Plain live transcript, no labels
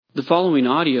The following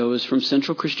audio is from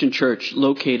Central Christian Church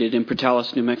located in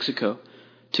Portales, New Mexico.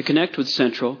 To connect with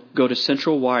Central, go to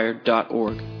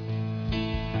centralwired.org.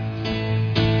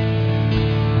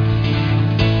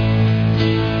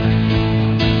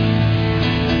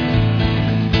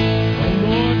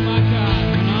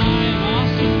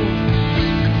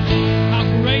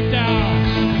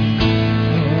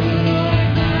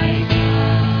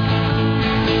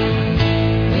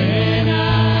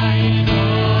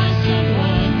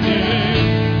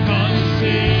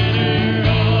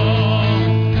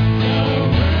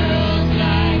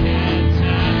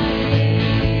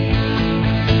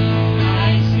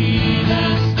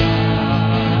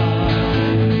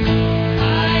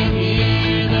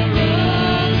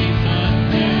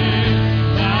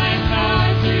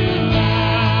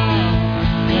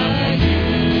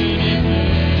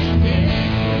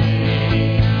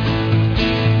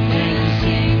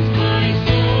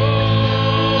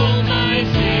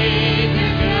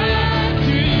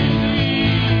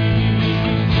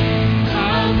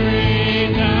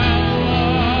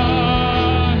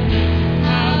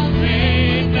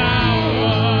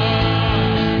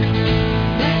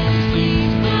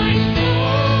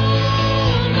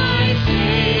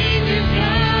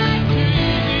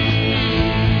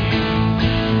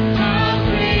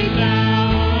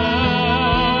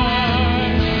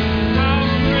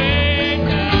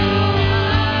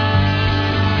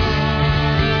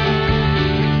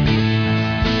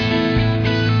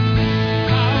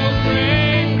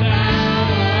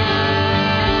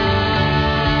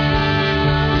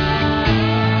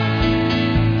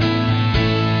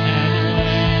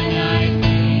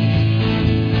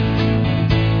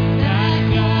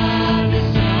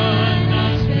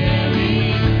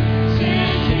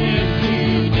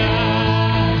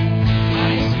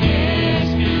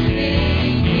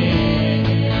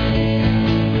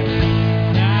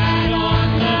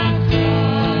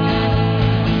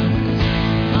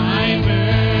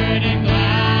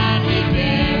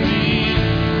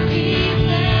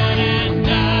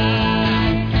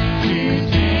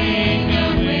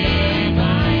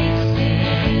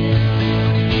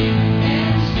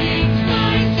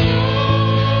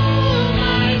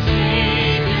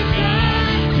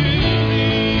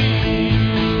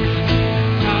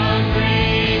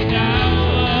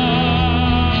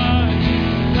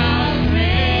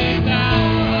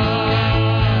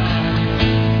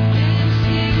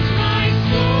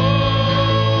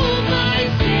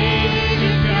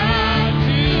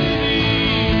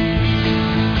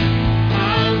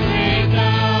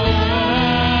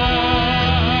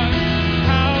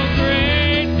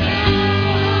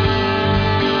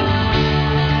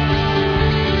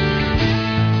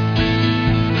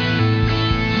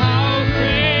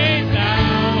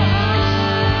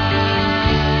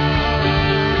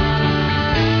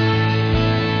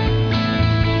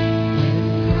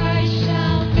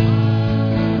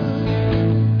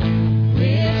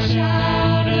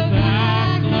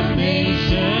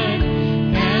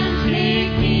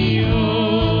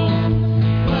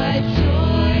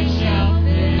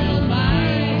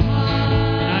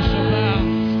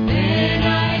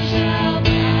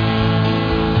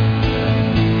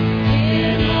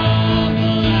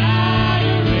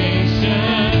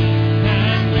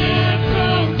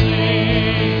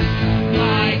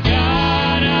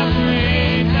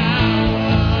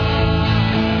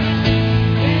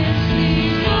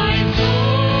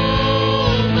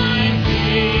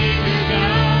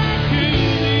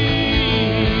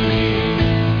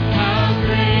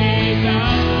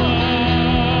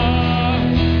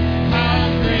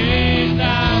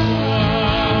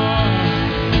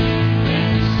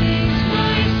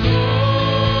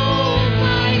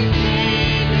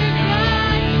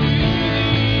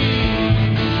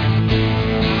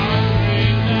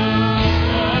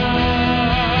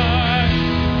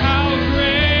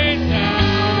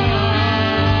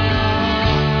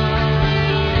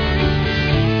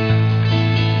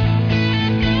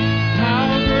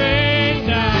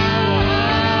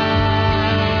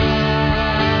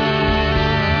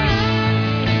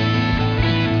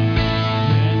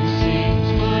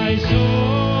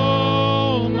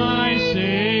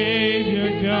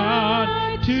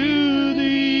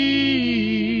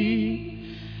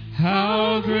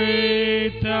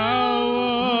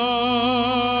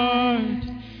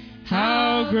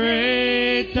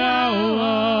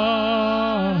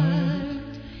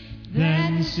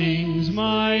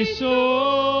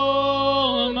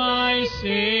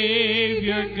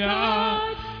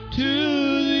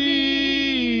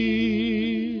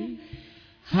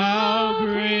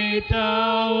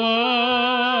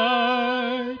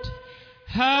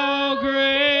 How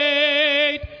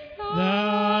great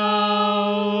thou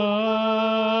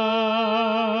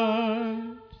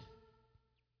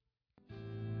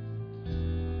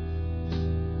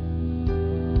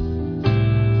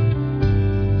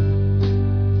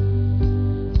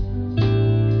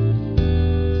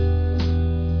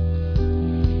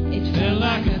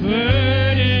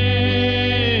burden,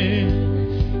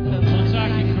 but once I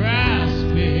could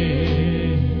grasp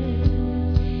it,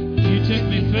 you took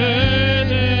me further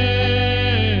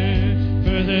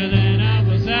than I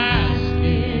was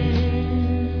asking,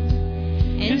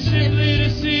 and simply to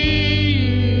see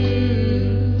you,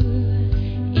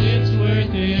 it's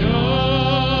worth it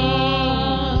all.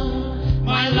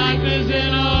 My life is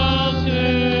an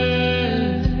altar.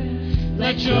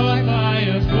 Let your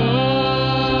fire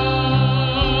fall.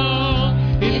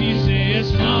 If you say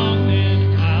it's wrong,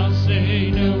 then I'll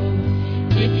say no.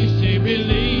 If you say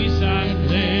release, I'm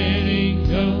letting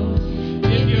go.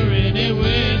 If you're in it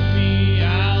with me,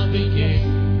 I'll begin.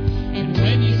 And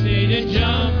when you say to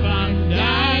jump, I'm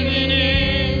diving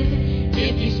in.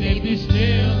 If you say be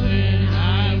still, then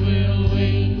I will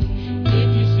wait. If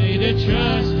you say to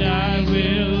trust, I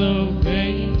will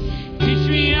obey. Teach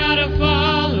me how to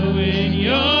follow in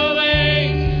your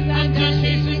way. I'm done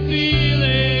chasing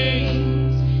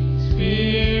feelings.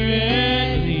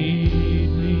 Spirit, lead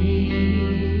me.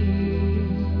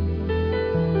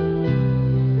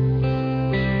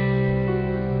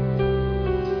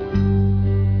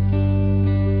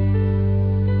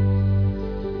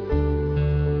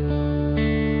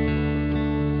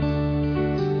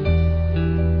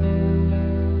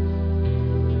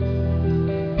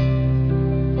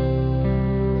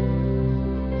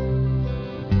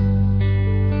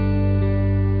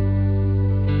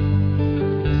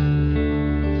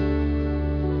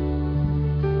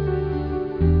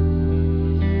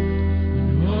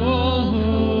 All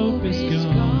hope is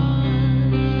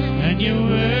gone, and your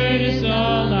word is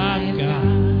all I've got.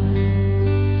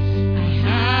 I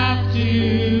have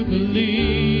to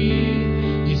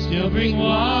believe you still bring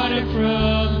water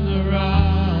from the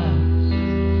rocks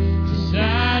to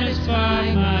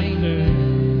satisfy my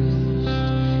thirst,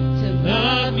 to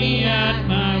love me at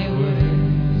my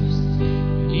worst.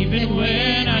 And even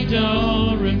when I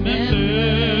don't remember,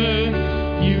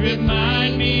 you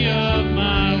remind me of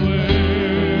my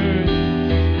word.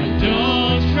 I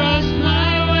don't trust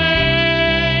my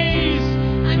ways.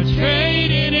 I'm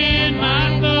trading in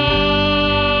my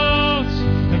thoughts.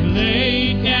 I've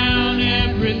laid down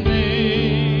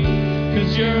everything,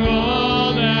 'cause you're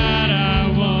all that I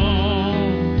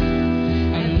want.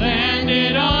 I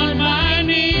landed on my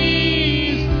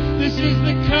knees. This is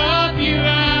the cup you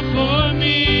have for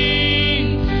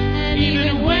me. And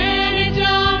even when it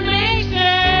don't make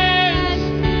sense,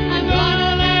 I'm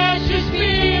gonna let your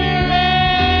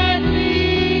spirit lead.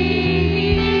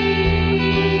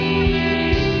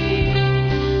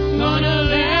 Gonna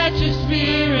let your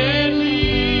spirit lead.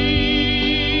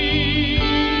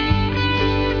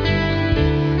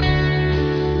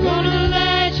 Gonna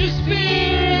let your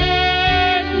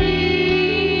spirit lead.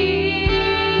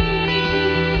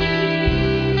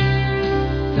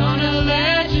 Gonna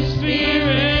let your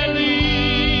spirit lead.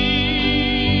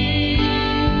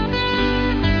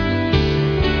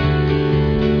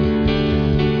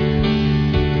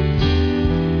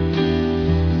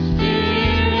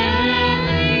 Spirit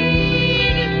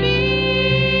lead me.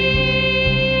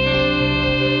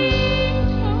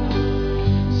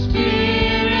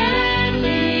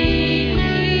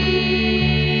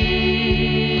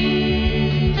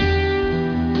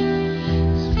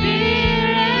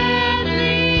 Spirit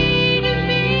lead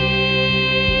me.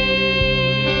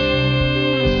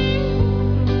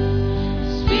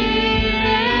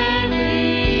 Spirit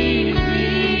lead me.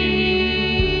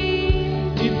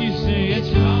 If you say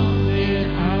it's wrong, then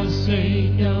I'll say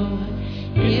no.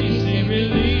 If you say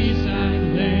release,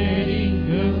 I'm letting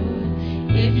go.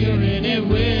 If you're in it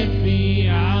with me,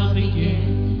 I'll begin.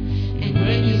 And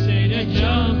when you say to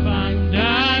jump, I'm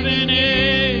diving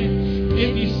in.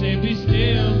 If you say be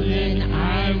still, then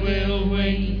I will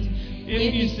wait.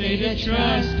 If you say to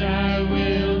trust, I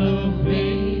will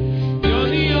obey. You're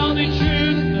the only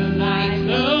truth, the light,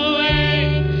 the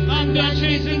way. I'm done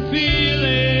chasing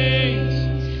feelings.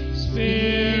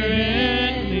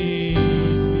 Spirit, lead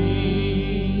me.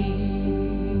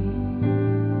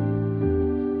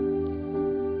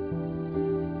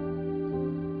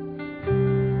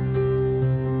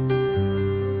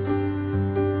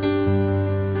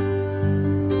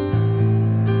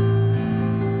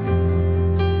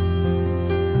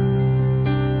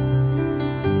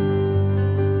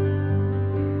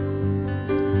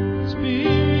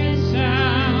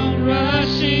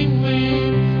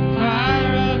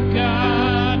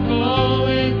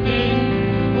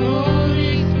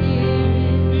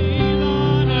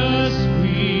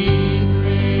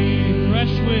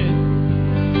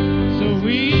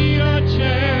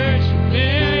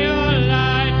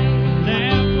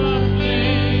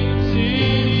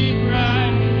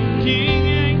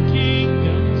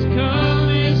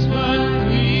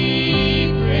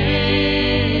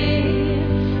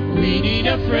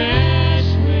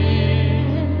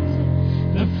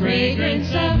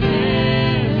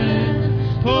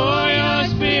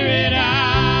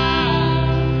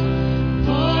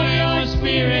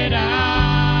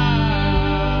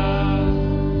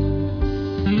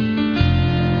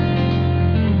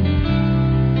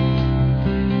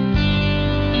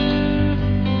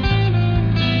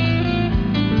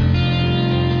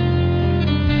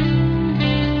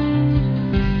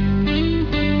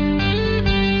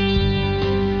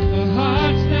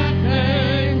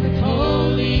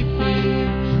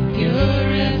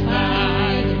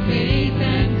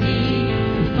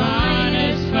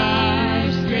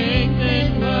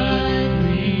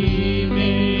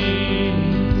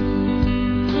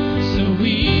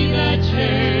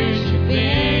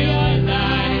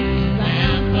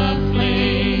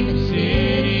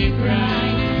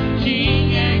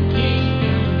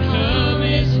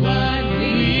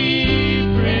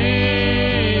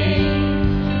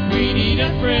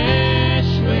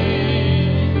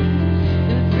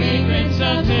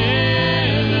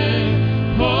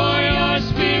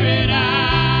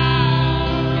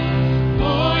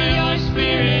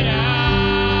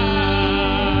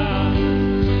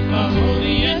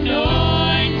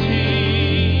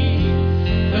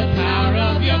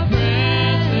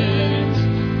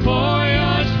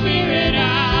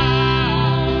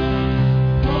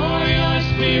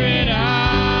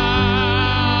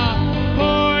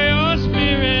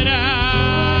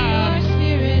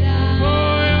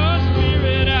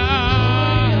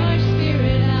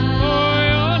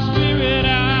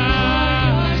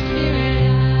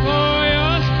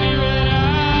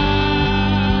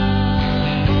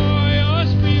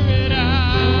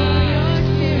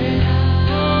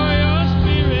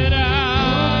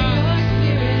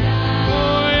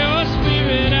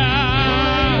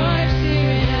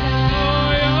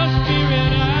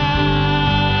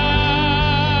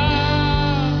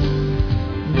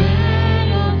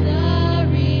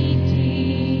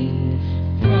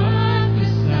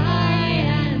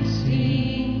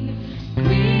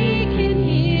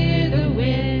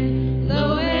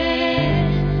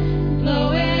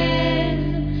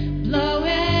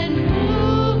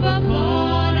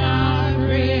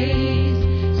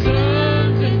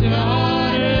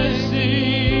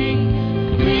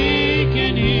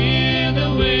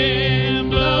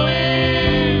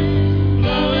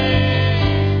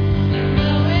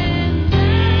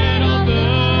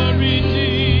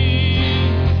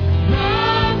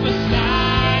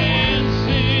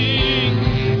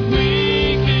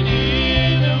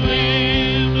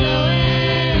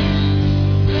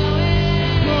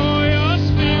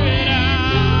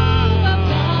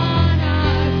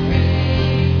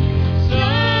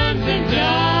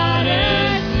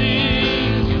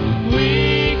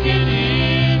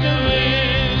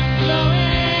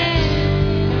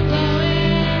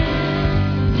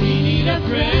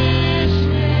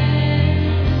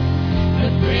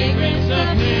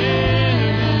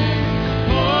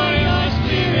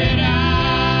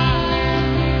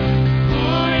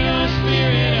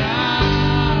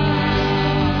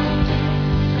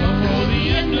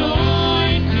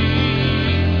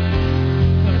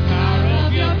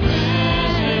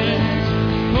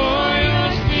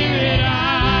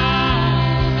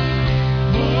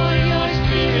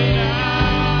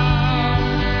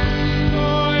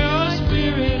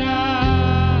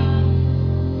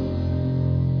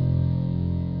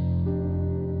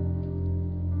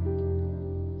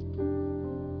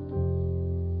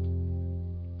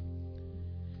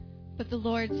 But the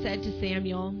Lord said to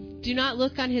Samuel, "Do not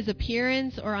look on his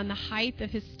appearance or on the height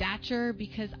of his stature,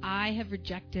 because I have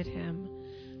rejected him.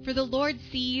 For the Lord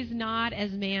sees not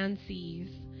as man sees.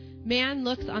 Man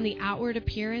looks on the outward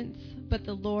appearance, but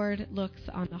the Lord looks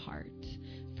on the heart."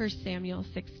 1 Samuel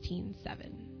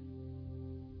 16:7.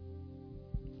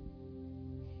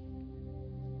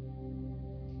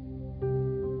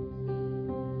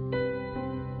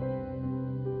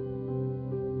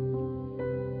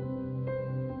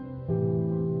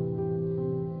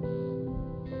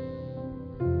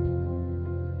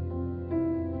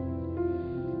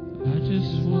 I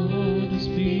just want to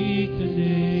speak the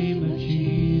name of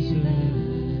Jesus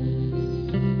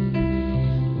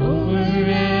over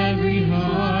every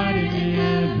heart and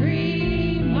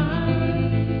every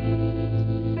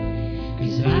mind.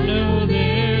 'Cause I know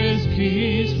there is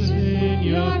peace within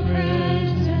your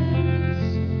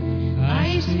presence.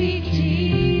 I speak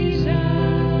Jesus.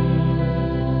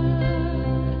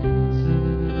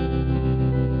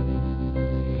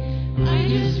 I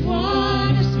just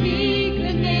want to speak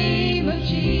the name of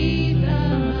Jesus.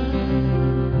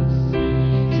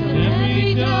 Till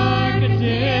every dark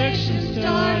addiction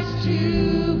starts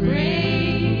to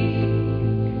break.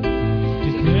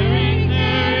 Declaring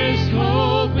there is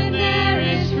hope and there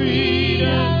is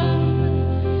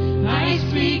freedom. I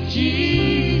speak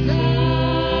Jesus.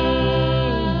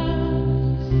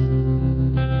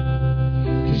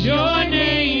 'Cause your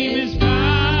name is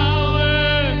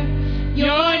power.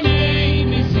 Your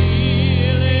name is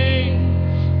healing.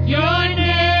 Your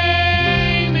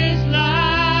name is life.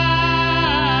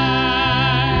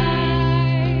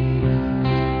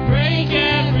 Break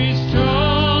every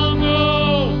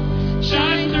stronghold.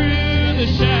 Shine through the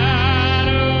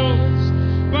shadows.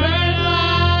 Burn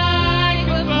like a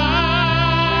fire.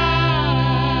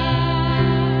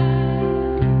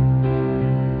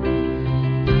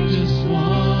 I just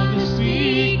want to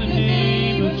speak the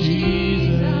name of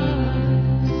Jesus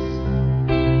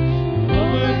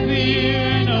over fear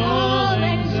and all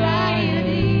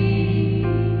anxiety.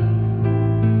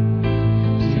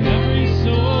 To every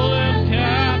soul held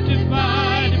captive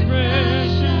by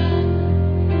depression,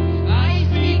 I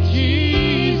speak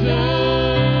Jesus.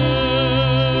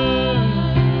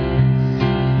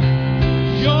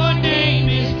 Your name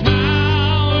is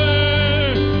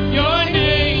power. Your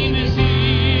name is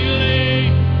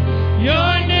healing.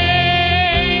 Your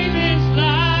name is life.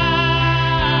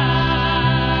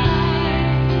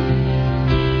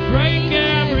 Break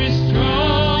every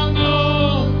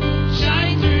stronghold.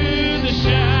 Shine through the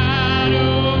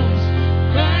shadows.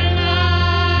 Burn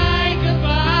like a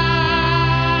fire.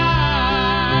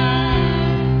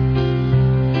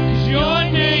 'Cause your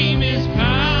name is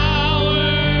power.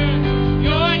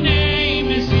 Your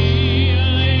name is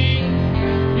healing.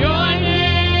 Your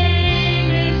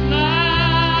name is life.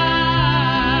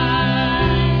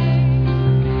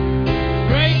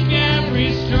 Break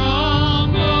every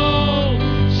stronghold.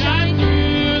 Shine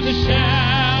through the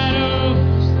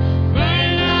shadows.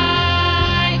 Burn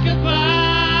like a fire.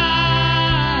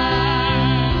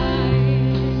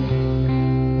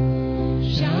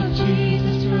 Shout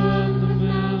Jesus from the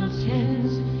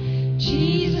mountains.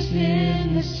 Jesus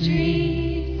in the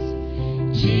streets.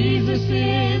 Jesus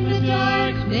in the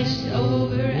darkness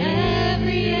over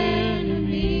every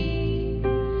enemy.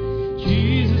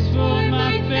 Jesus for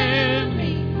my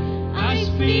family. I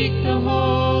speak the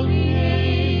holy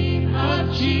name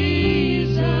of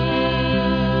Jesus.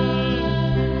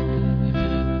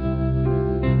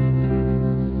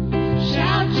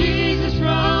 Shout Jesus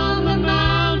from the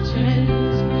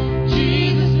mountains.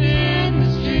 Jesus in the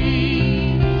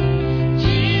streets.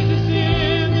 Jesus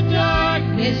in the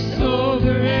darkness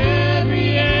over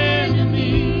every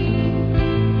enemy.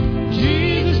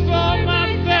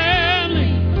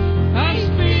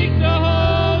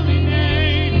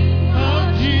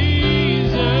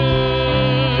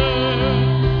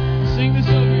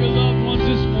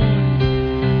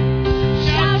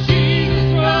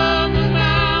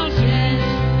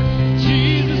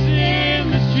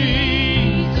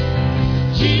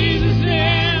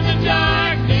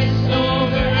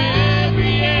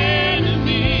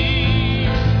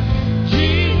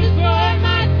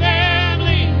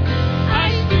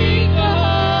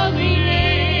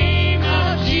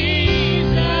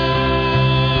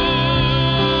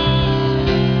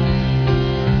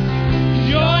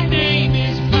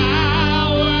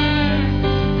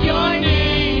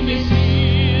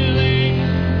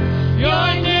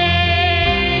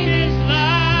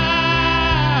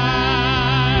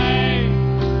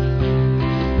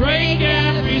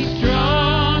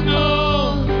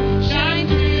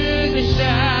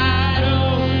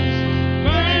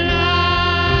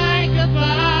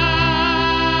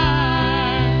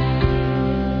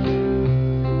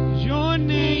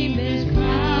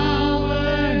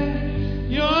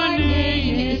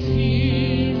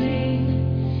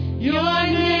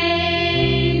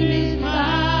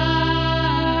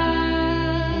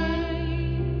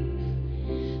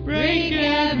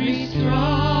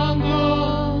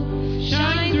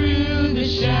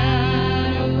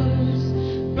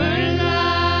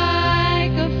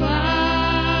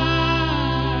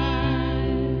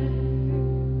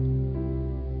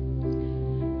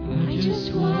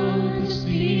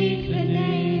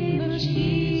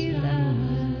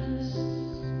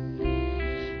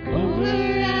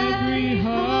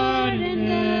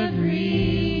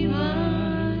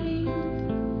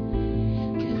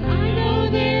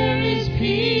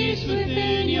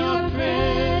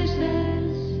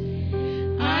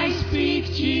 speak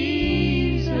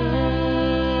Jesus.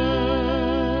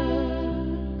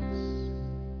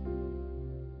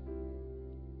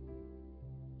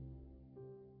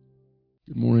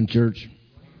 Good morning, church.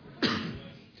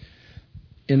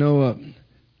 You know, a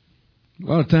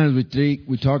lot of times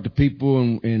we talk to people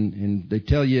and they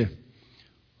tell you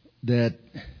that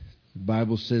the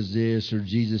Bible says this or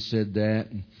Jesus said that.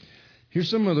 And here's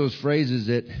some of those phrases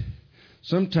that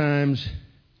sometimes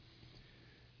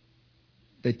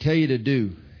they tell you to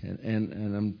do,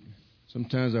 and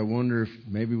sometimes I wonder if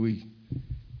maybe we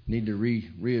need to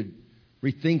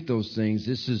rethink those things.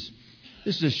 This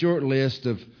is a short list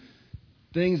of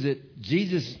things that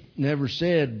Jesus never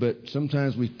said, but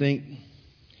sometimes we think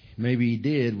maybe he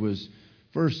did. Was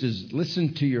first is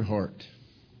listen to your heart.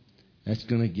 That's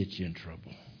going to get you in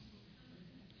trouble.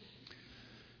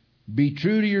 Be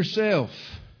true to yourself.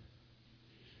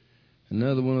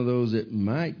 Another one of those that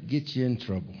might get you in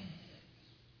trouble.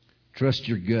 Trust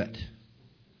your gut.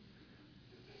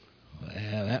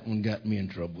 Well, that one got me in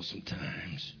trouble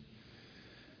sometimes.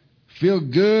 Feel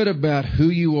good about who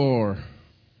you are.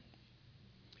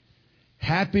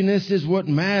 Happiness is what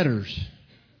matters.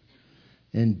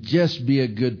 And just be a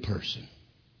good person.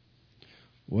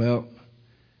 Well,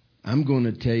 I'm going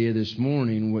to tell you this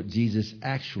morning what Jesus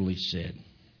actually said.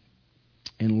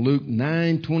 In Luke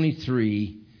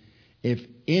 9:23, if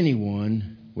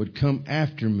anyone would come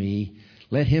after me,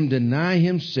 let him deny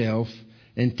himself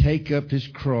and take up his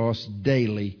cross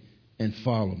daily and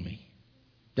follow me.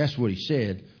 That's what he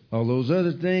said. All those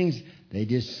other things, they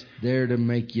just there to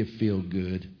make you feel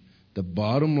good. The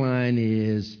bottom line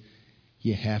is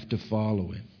you have to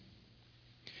follow him.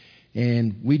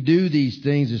 And we do these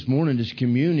things this morning, this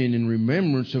communion, in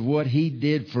remembrance of what he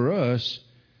did for us.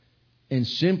 And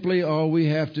simply all we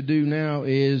have to do now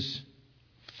is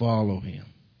follow him.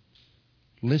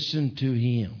 Listen to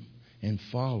him and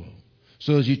follow.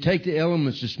 So as you take the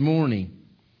elements this morning,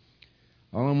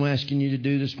 all I'm asking you to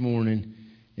do this morning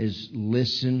is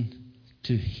listen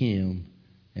to him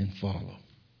and follow.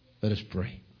 Let us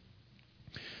pray.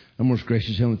 Our most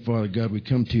gracious Heavenly Father, God, we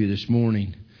come to you this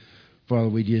morning. Father,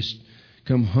 we just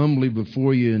come humbly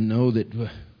before you and know that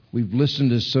we've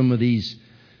listened to some of these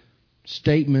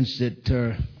statements that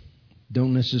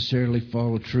don't necessarily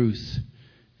follow truth.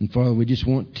 And Father, we just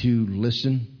want to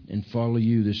listen and follow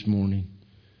you this morning.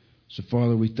 So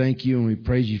Father, we thank you and we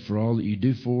praise you for all that you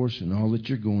do for us and all that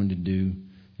you're going to do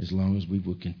as long as we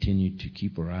will continue to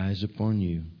keep our eyes upon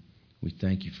you. We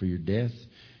thank you for your death,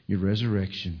 your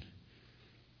resurrection.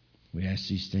 We ask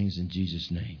these things in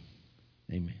Jesus' name.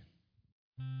 Amen.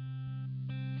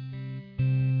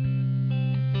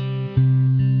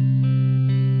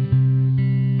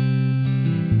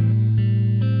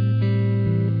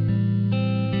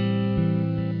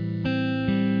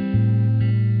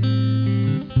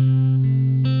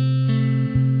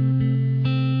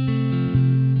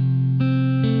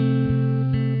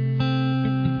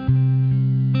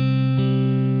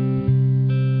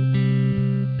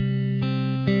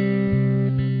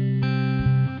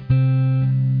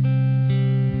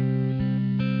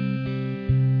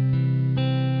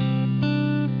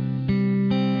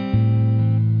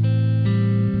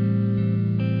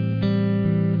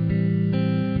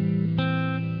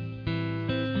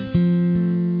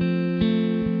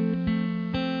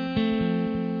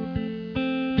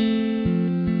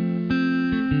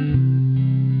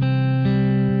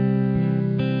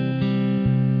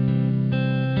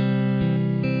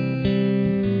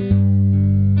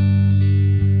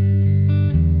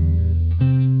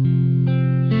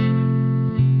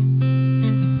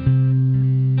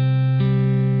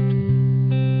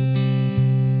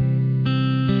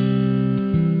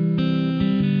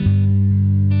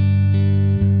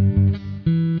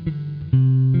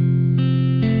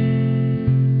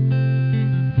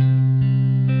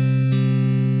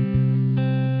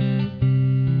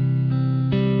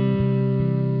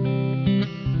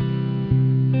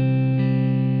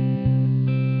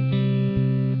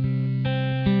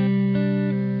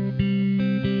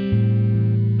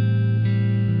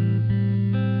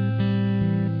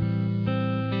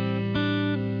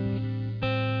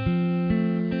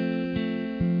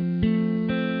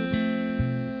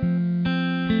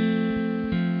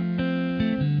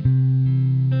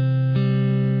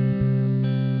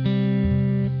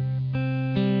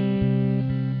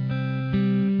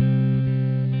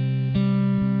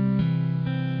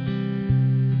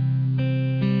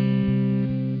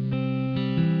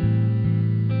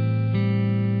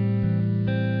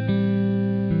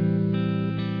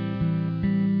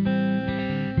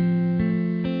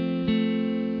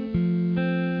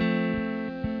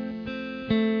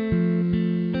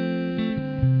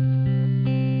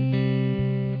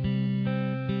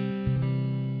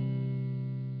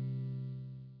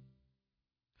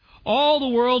 All the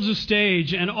world's a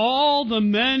stage, and all the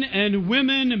men and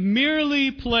women merely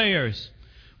players.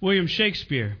 William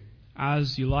Shakespeare,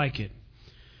 as you like it.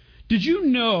 Did you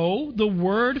know the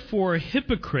word for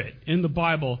hypocrite in the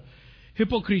Bible,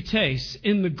 hypokrites,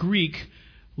 in the Greek,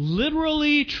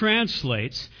 literally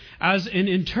translates as an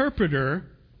interpreter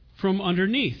from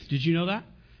underneath? Did you know that?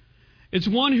 It's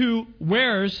one who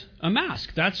wears a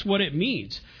mask. That's what it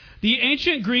means. The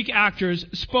ancient Greek actors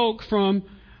spoke from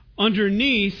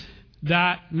underneath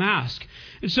that mask.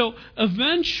 And so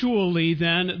eventually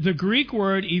then the Greek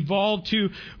word evolved to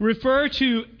refer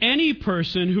to any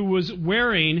person who was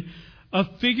wearing a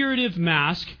figurative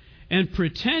mask and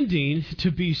pretending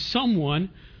to be someone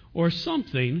or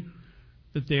something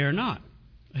that they are not,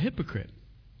 a hypocrite.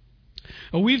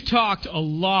 We've talked a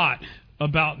lot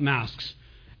about masks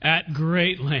at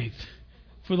great length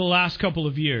for the last couple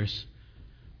of years.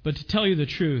 But to tell you the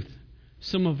truth,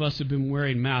 some of us have been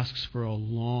wearing masks for a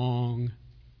long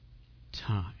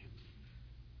time.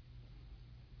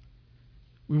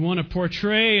 We want to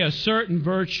portray a certain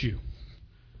virtue.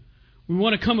 We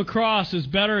want to come across as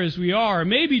better as we are.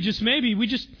 Maybe, just maybe, we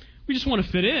just want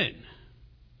to fit in.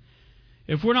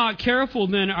 If we're not careful,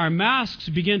 then our masks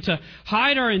begin to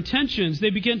hide our intentions.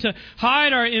 They begin to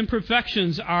hide our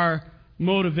imperfections, our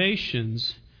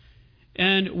motivations.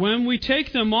 And when we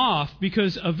take them off,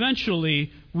 because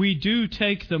eventually we do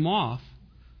take them off,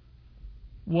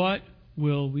 what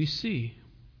will we see?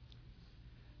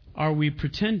 Are we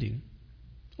pretending?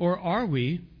 Or are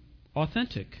we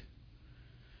authentic?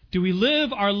 Do we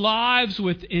live our lives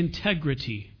with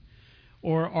integrity?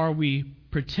 Or are we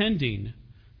pretending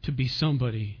to be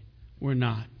somebody we're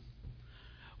not?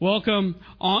 Welcome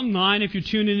online if you're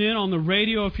tuning in, on the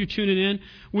radio if you're tuning in.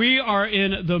 We are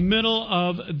in the middle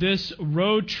of this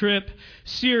road trip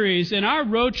series, and our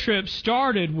road trip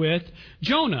started with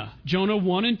Jonah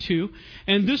 1 and 2,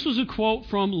 and this was a quote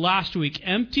from last week.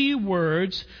 Empty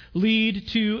words lead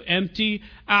to empty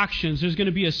actions. There's going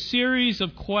to be a series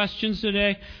of questions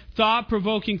today,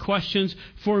 thought-provoking questions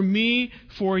for me,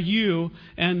 for you,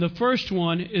 and the first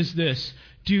one is this: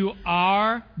 do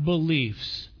our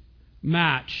beliefs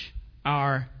match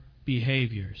our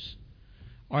behaviors?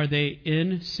 Are they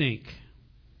in sync?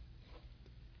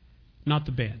 Not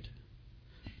the band.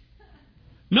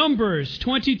 Numbers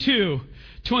 22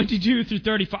 through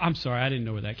 35. I'm sorry, I didn't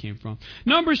know where that came from.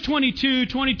 Numbers 22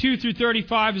 through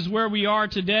 35 is where we are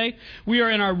today. We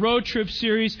are in our road trip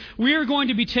series. We are going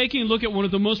to be taking a look at one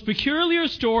of the most peculiar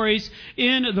stories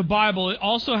in the Bible. It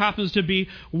also happens to be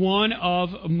one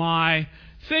of my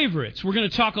favorites. We're going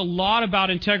to talk a lot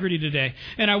about integrity today.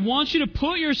 And I want you to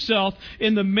put yourself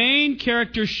in the main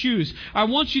character's shoes. I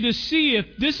want you to see if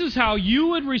this is how you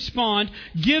would respond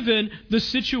given the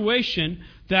situation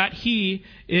that he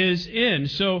is in.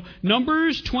 So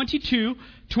Numbers 22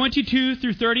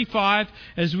 through 35.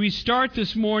 As we start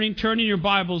this morning, turn in your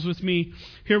Bibles with me.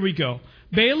 Here we go.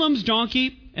 Balaam's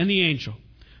donkey and the angel.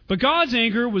 But God's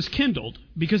anger was kindled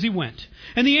because he went.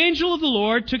 And the angel of the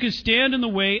Lord took his stand in the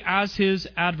way as his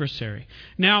adversary.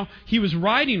 Now he was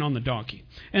riding on the donkey,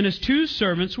 and his two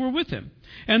servants were with him.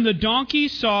 And the donkey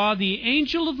saw the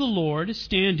angel of the Lord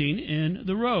standing in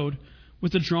the road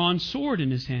with a drawn sword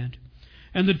in his hand.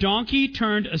 And the donkey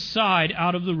turned aside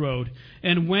out of the road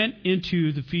and went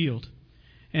into the field.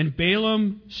 And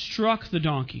Balaam struck the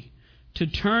donkey to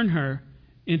turn her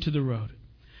into the road.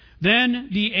 Then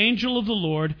the angel of the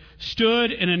Lord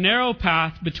stood in a narrow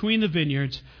path between the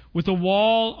vineyards, with a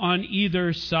wall on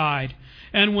either side.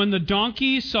 And when the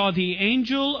donkey saw the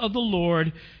angel of the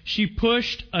Lord, she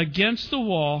pushed against the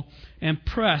wall and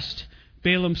pressed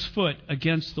Balaam's foot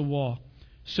against the wall.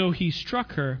 So he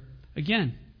struck her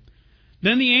again.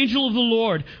 Then the angel of the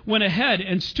Lord went ahead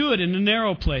and stood in a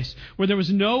narrow place where there was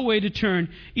no way to turn,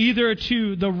 either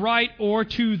to the right or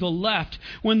to the left.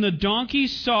 When the donkey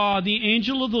saw the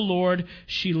angel of the Lord,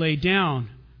 she lay down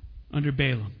under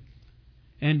Balaam.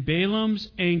 And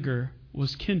Balaam's anger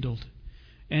was kindled,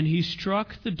 and he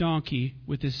struck the donkey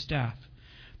with his staff.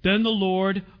 Then the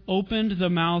Lord opened the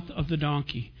mouth of the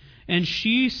donkey, and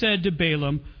she said to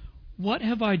Balaam, "What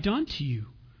have I done to you,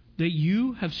 that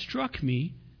you have struck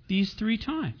me these 3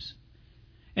 times?"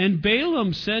 And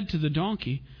Balaam said to the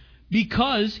donkey,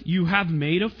 "Because you have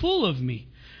made a fool of me.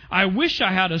 I wish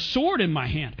I had a sword in my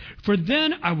hand, for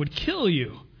then I would kill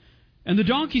you." And the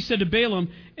donkey said to Balaam,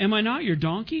 "Am I not your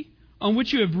donkey, on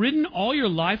which you have ridden all your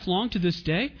life long to this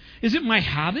day? Is it my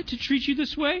habit to treat you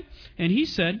this way?" And he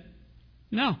said,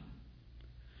 "No."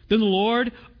 Then the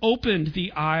Lord opened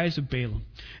the eyes of Balaam,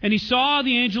 and he saw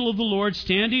the angel of the Lord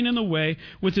standing in the way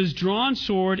with his drawn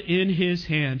sword in his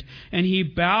hand. And he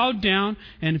bowed down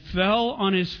and fell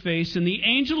on his face. And the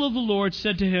angel of the Lord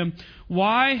said to him,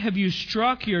 "Why have you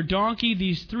struck your donkey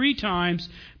these 3 times?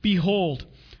 Behold,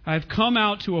 I have come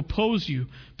out to oppose you,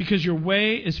 because your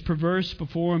way is perverse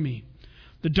before me.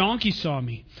 The donkey saw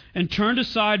me and turned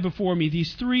aside before me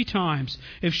these 3 times.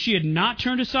 If she had not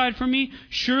turned aside from me,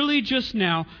 surely just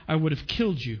now I would have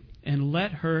killed you and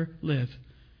let her live."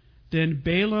 Then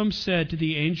Balaam said to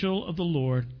the angel of the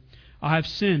Lord, "I have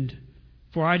sinned,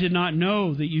 for I did not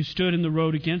know that you stood in the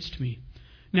road against me.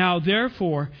 Now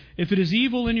therefore, if it is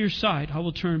evil in your sight, I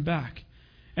will turn back."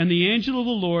 And the angel of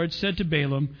the Lord said to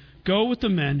Balaam, "Go with the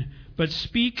men, but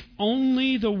speak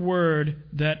only the word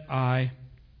that I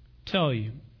tell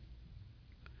you."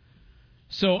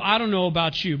 So I don't know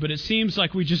about you, but it seems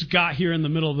like we just got here in the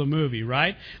middle of the movie,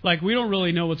 right? Like we don't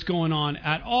really know what's going on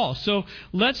at all. So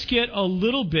let's get a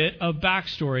little bit of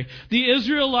backstory. The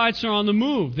Israelites are on the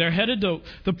move. They're headed to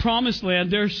the promised land.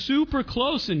 They're super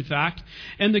close, in fact.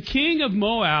 And the king of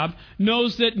Moab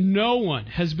knows that no one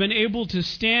has been able to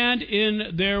stand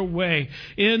in their way,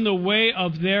 in the way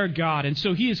of their God. And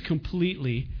so he is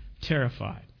completely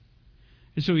terrified.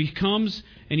 And so he comes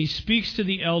and he speaks to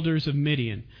the elders of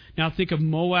Midian. Now think of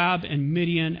Moab and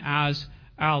Midian as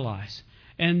allies.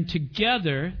 And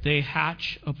together they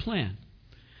hatch a plan.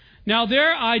 Now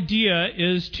their idea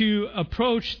is to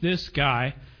approach this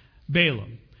guy,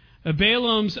 Balaam.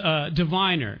 Balaam's a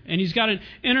diviner, and he's got an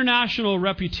international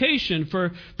reputation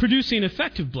for producing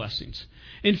effective blessings.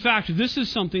 In fact, this is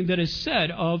something that is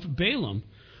said of Balaam.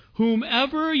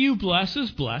 Whomever you bless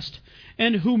is blessed,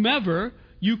 and whomever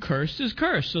you curse is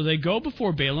cursed. So they go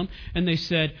before Balaam and they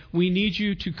said, "We need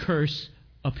you to curse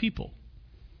a people."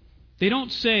 They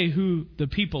don't say who the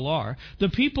people are. The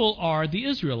people are the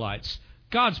Israelites,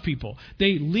 God's people.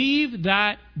 They leave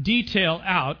that detail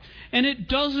out, and it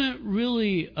doesn't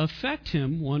really affect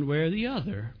him one way or the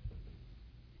other.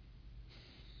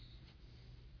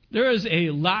 There is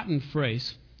a Latin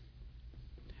phrase.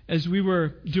 As we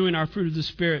were doing our Fruit of the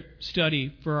Spirit study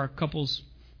for our couples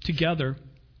together,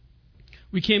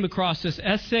 we came across this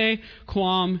esse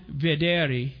quam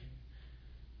videri.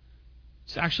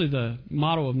 It's actually the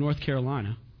motto of North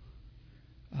Carolina.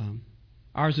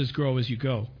 Ours is grow as you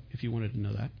go, if you wanted to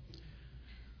know that.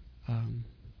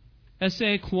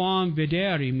 Esse quam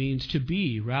videri means to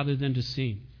be rather than to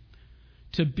seem.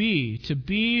 To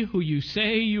be who you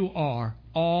say you are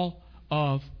all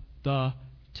of the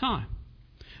time.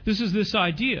 This is this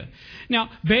idea. Now,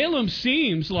 Balaam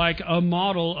seems like a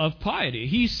model of piety.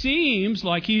 He seems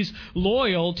like he's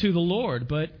loyal to the Lord,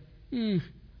 but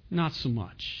not so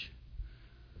much.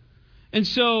 And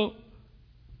so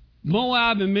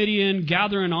Moab and Midian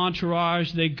gather an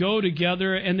entourage. They go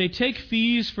together and they take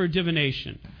fees for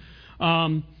divination.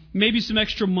 Maybe some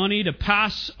extra money to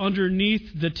pass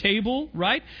underneath the table,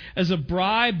 right? As a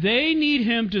bribe. They need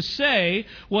him to say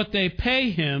what they pay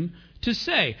him to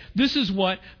say. This is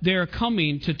what they're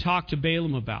coming to talk to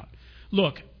Balaam about.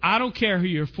 Look, I don't care who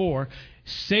you're for.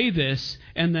 Say this,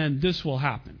 and then this will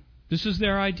happen. This is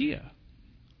their idea.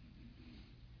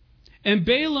 And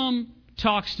Balaam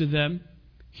talks to them,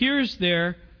 hears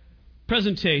their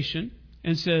presentation,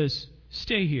 and says,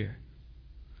 "Stay here.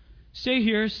 Stay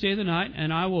here, stay the night,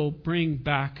 and I will bring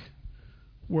back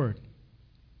word."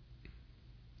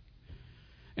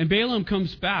 And Balaam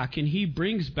comes back, and he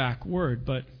brings back word,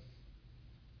 but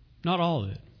not all of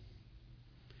it.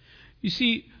 You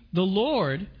see, the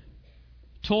Lord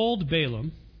told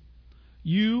Balaam,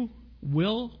 "You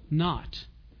will not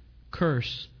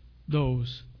curse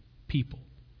those people.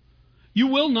 You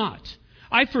will not.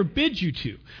 I forbid you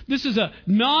to." This is a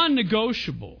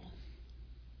non-negotiable.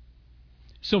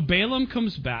 So Balaam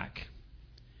comes back,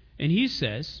 and he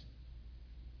says,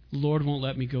 "The Lord won't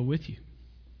let me go with you."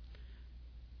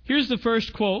 Here's the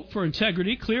first quote for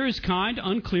integrity. Clear is kind,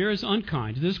 unclear is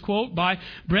unkind. This quote by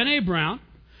Brené Brown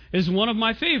is one of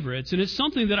my favorites, and it's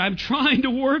something that I'm trying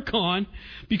to work on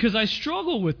because I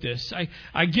struggle with this.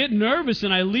 I get nervous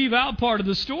and I leave out part of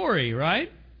the story,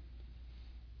 right?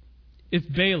 If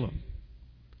Balaam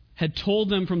had told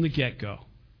them from the get-go,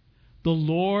 "The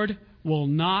Lord will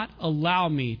not allow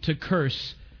me to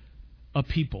curse a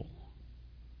people,"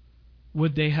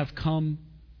 would they have come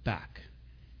back?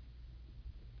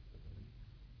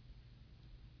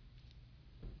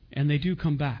 And they do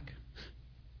come back.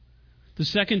 The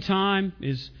second time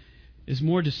is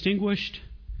more distinguished.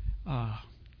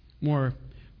 More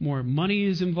money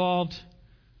is involved.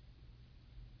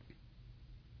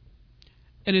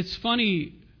 And it's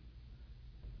funny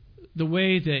the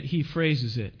way that he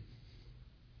phrases it.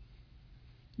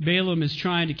 Balaam is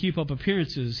trying to keep up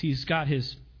appearances. He's got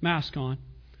his mask on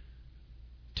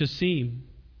to seem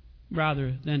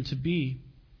rather than to be.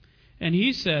 And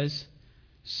he says,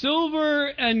 silver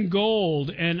and gold,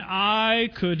 and I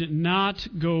could not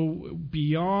go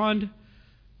beyond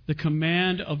the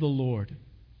command of the Lord.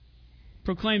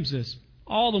 Proclaims this.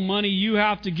 All the money you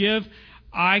have to give,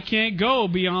 I can't go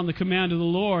beyond the command of the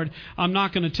Lord. I'm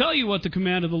not going to tell you what the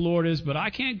command of the Lord is, but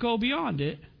I can't go beyond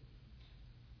it.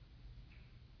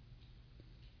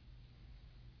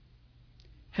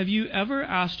 Have you ever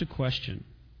asked a question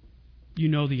you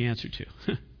know the answer to?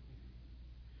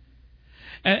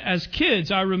 As kids,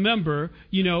 I remember,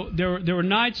 there were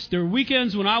nights, there were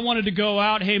weekends when I wanted to go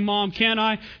out. Hey, Mom, can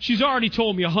I? She's already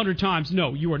told me 100 times,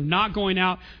 no, you are not going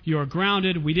out. You are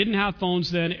grounded. We didn't have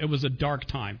phones then. It was a dark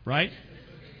time, right?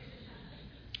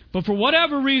 But for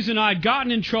whatever reason, I'd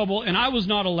gotten in trouble and I was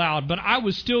not allowed, but I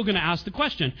was still going to ask the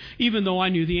question, even though I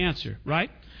knew the answer, right?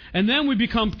 And then we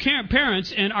become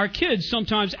parents, and our kids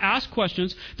sometimes ask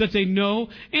questions that they know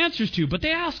answers to, but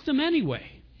they ask them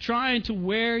anyway, trying to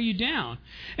wear you down.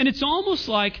 And it's almost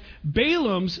like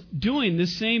Balaam's doing the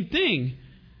same thing.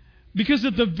 Because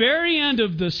at the very end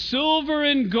of the silver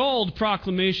and gold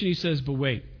proclamation, he says, but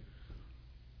wait,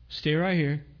 stay right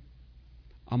here.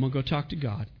 I'm going to go talk to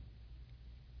God,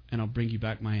 and I'll bring you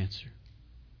back my answer.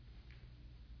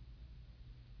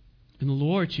 And the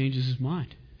Lord changes his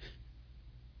mind.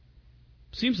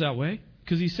 Seems that way,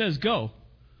 because he says, go,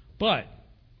 but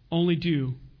only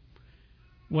do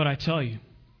what I tell you.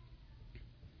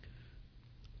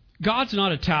 God's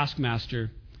not a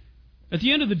taskmaster. At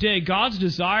the end of the day, God's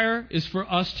desire is for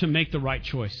us to make the right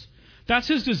choice. That's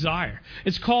his desire.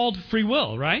 It's called free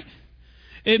will, right?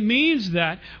 It means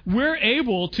that we're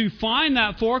able to find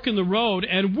that fork in the road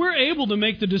and we're able to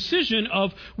make the decision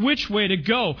of which way to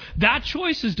go. That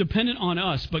choice is dependent on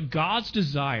us, but God's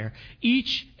desire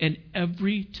each and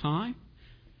every time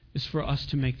is for us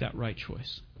to make that right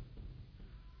choice.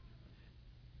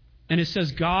 And it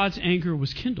says God's anger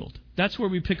was kindled. That's where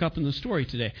we pick up in the story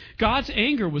today. God's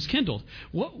anger was kindled.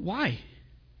 Why?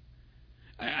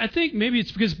 I think maybe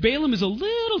it's because Balaam is a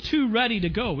little too ready to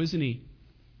go, isn't he?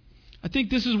 I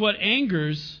think this is what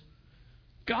angers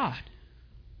God.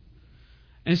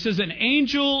 And it says, an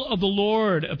angel of the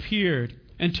Lord appeared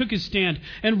and took his stand.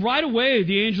 And right away,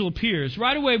 the angel appears.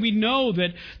 Right away, we know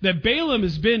that Balaam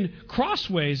has been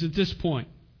crossways at this point.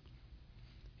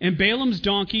 And Balaam's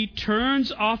donkey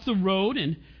turns off the road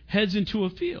and heads into a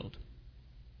field.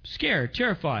 Scared,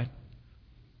 terrified.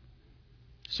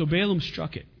 So Balaam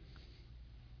struck it.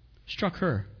 Struck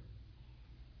her.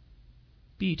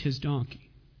 Beat his donkey.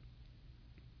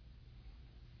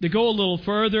 They go a little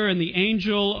further, and the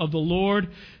angel of the Lord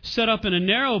set up in a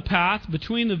narrow path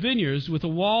between the vineyards with a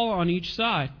wall on each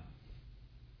side.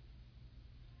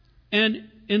 And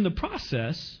in the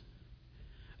process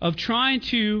of trying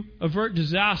to avert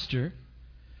disaster,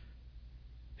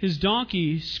 his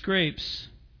donkey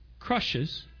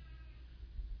crushes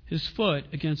his foot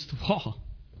against the wall.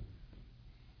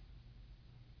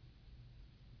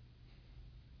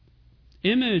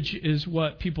 Image is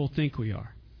what people think we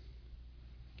are.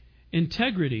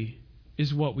 Integrity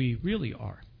is what we really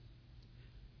are.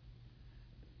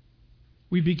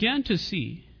 We began to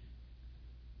see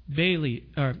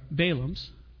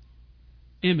Balaam's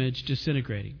image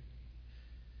disintegrating.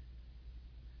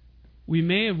 We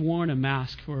may have worn a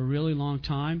mask for a really long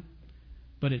time,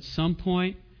 but at some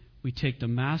point we take the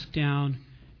mask down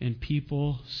and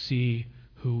people see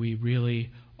who we really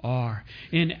are.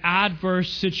 In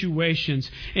adverse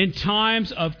situations, in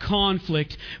times of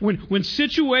conflict, when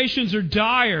situations are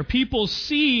dire, people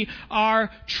see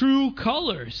our true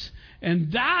colors.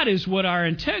 And that is what our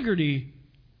integrity,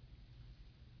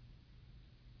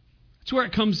 it's where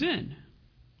it comes in.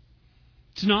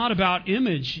 It's not about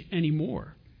image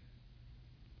anymore.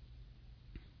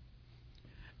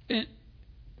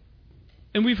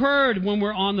 And we've heard when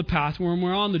we're on the path, when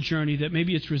we're on the journey, that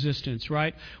maybe it's resistance,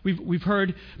 right? We've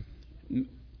heard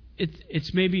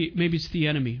it's maybe it's the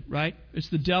enemy, right? It's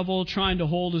the devil trying to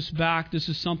hold us back. This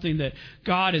is something that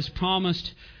God has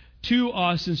promised to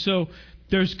us, and so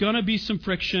there's going to be some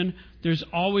friction. There's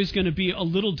always going to be a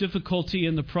little difficulty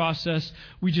in the process.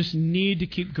 We just need to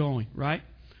keep going, right?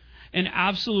 And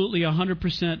absolutely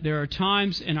 100%, there are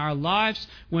times in our lives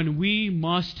when we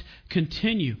must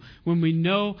continue, when we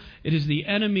know it is the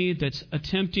enemy that's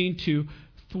attempting to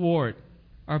thwart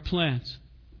our plans.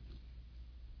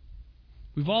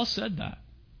 We've all said that.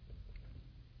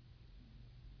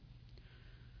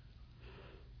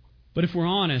 But if we're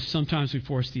honest, sometimes we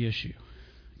force the issue,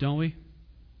 don't we?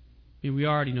 I mean, we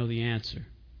already know the answer.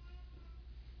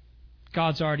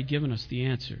 God's already given us the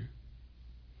answer.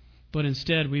 But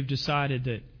instead, we've decided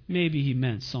that maybe he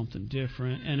meant something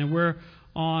different, and we're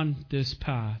on this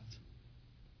path.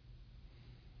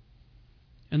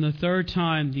 And the third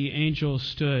time, the angel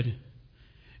stood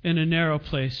in a narrow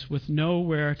place with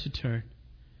nowhere to turn,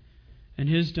 and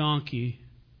his donkey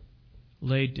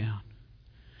laid down.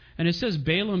 And it says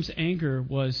Balaam's anger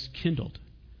was kindled.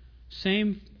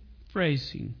 Same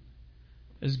phrasing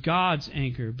as God's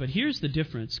anger. But here's the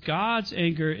difference. God's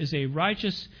anger is a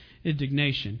righteous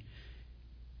indignation.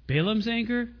 Balaam's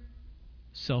anger,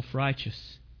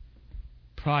 self-righteous,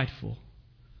 prideful,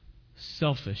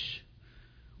 selfish,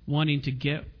 wanting to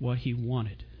get what he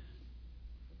wanted.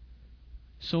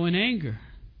 So in anger,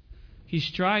 he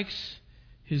strikes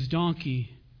his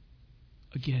donkey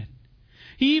again.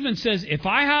 He even says, if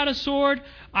I had a sword,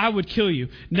 I would kill you.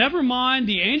 Never mind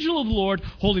the angel of the Lord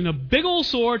holding a big old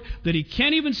sword that he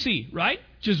can't even see, right?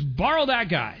 Just borrow that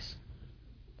guy's.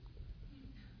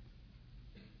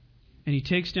 And he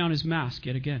takes down his mask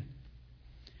yet again.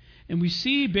 And we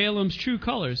see Balaam's true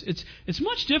colors. It's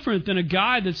much different than a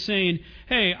guy that's saying,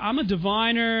 hey, I'm a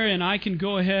diviner and I can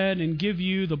go ahead and give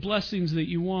you the blessings that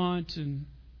you want. And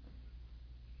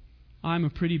I'm a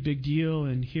pretty big deal.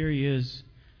 And here he is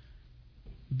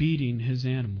beating his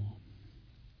animal.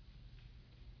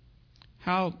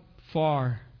 How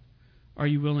far are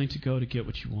you willing to go to get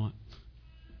what you want?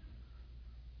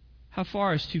 How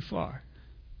far is too far?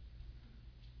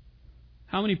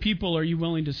 How many people are you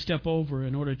willing to step over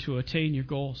in order to attain your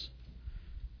goals?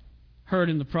 Hurt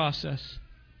in the process.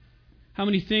 How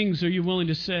many things are you willing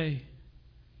to say?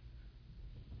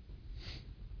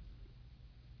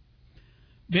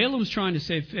 Balaam's trying to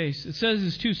save face. It says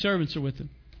his two servants are with him.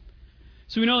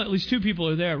 So we know at least two people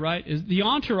are there, right? The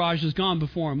entourage has gone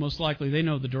before him, most likely. They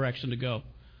know the direction to go.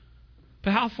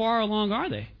 But how far along are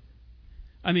they?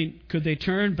 I mean, could they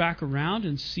turn back around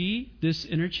and see this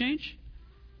interchange?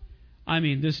 I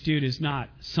mean, this dude is not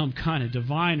some kind of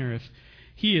diviner if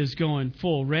he is going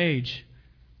full rage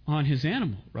on his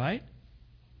animal, right?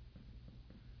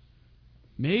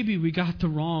 Maybe we got the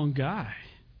wrong guy.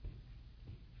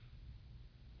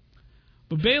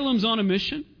 But Balaam's on a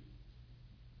mission.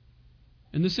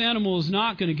 And this animal is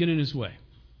not going to get in his way.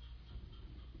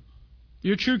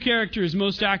 Your true character is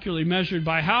most accurately measured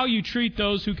by how you treat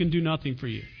those who can do nothing for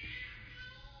you.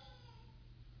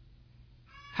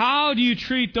 How do you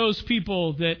treat those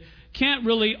people that can't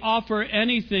really offer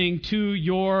anything to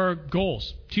your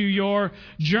goals, to your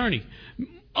journey,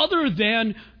 other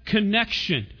than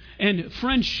connection and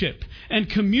friendship and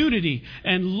community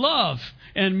and love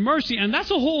and mercy? And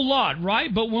that's a whole lot,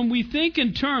 right? But when we think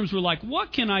in terms, we're like,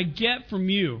 what can I get from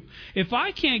you? If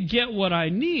I can't get what I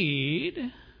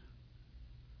need...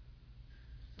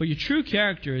 But your true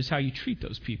character is how you treat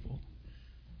those people.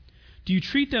 Do you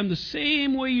treat them the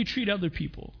same way you treat other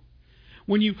people?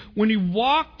 When you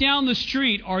walk down the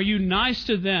street, are you nice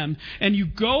to them? And you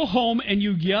go home and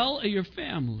you yell at your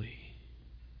family?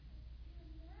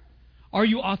 Are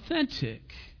you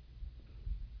authentic?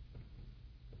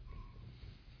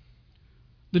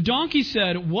 The donkey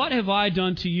said, "What have I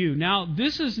done to you?" Now,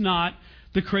 this is not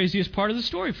the craziest part of the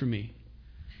story for me.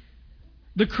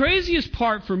 The craziest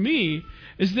part for me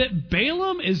is that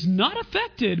Balaam is not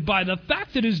affected by the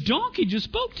fact that his donkey just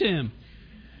spoke to him.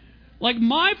 Like,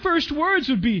 my first words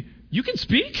would be, "You can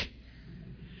speak?"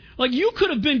 Like, you could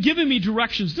have been giving me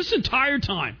directions this entire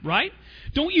time, right?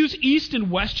 Don't use east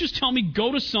and west. Just tell me,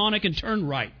 go to Sonic and turn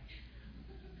right.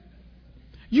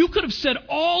 You could have said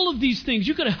all of these things.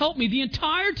 You could have helped me the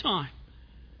entire time.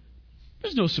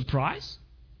 There's no surprise.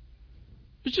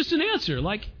 It's just an answer,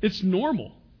 like it's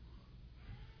normal.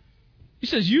 He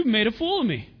says, "You've made a fool of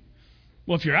me."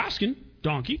 Well, if you're asking,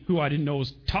 donkey, who I didn't know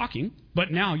was talking,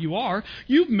 but now you are,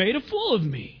 "You've made a fool of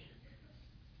me."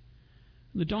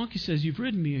 And the donkey says, "You've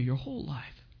ridden me your whole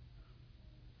life.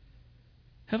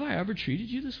 Have I ever treated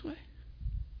you this way?"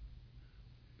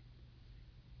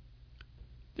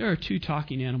 There are two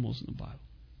talking animals in the Bible.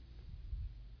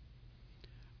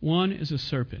 One is a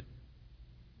serpent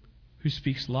who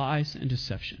speaks lies and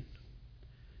deception.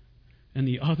 And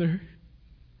the other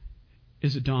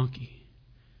is a donkey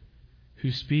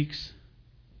who speaks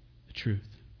the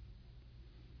truth.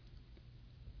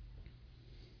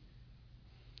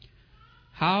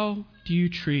 How do you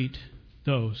treat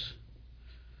those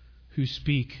who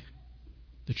speak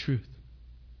the truth?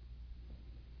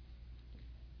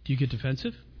 Do you get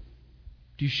defensive?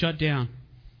 Do you shut down?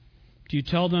 Do you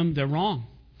tell them they're wrong?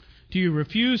 Do you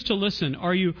refuse to listen?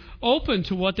 Are you open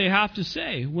to what they have to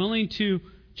say, willing to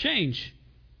change?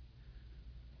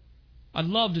 I'd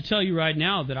love to tell you right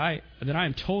now that I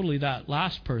am totally that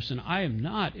last person. I am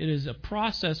not. It is a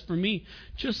process for me,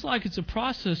 just like it's a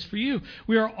process for you.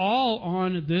 We are all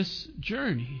on this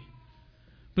journey.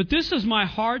 But this is my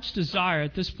heart's desire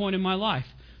at this point in my life.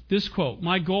 This quote,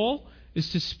 my goal is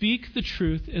to speak the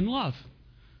truth in love.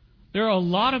 There are a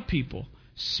lot of people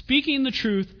speaking the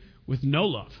truth with no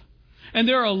love. And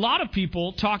there are a lot of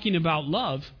people talking about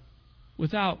love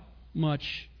without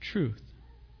much truth.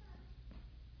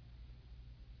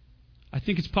 I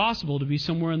think it's possible to be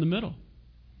somewhere in the middle.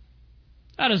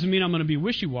 That doesn't mean I'm going to be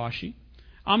wishy-washy.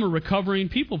 I'm a recovering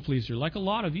people pleaser, like a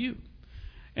lot of you.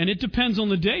 And it depends on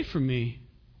the day for me.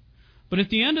 But at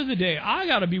the end of the day, I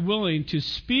got to be willing to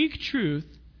speak truth,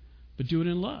 but do it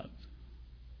in love.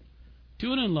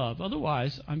 Do it in love.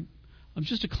 Otherwise, I'm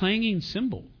just a clanging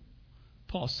cymbal,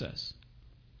 Paul says.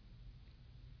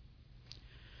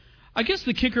 I guess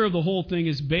the kicker of the whole thing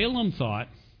is Balaam thought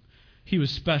he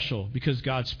was special because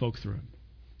God spoke through him,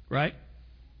 right?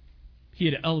 He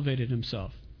had elevated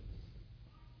himself.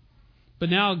 But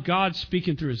now God's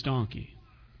speaking through his donkey.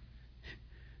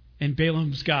 And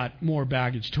Balaam's got more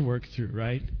baggage to work through,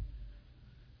 right?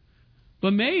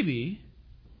 But maybe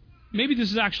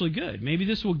this is actually good. Maybe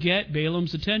this will get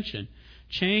Balaam's attention,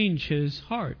 change his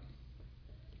heart.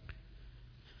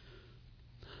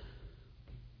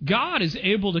 God is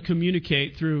able to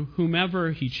communicate through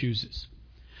whomever he chooses.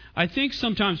 I think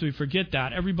sometimes we forget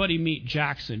that. Everybody meet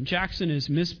Jackson. Jackson is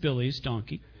Miss Billy's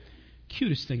donkey.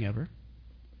 Cutest thing ever.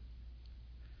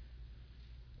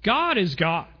 God is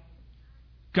God.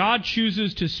 God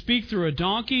chooses to speak through a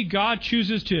donkey. God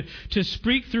chooses to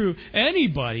speak through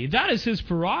anybody. That is his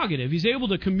prerogative. He's able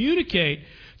to communicate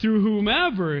through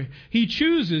whomever he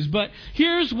chooses. But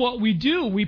here's what we do. We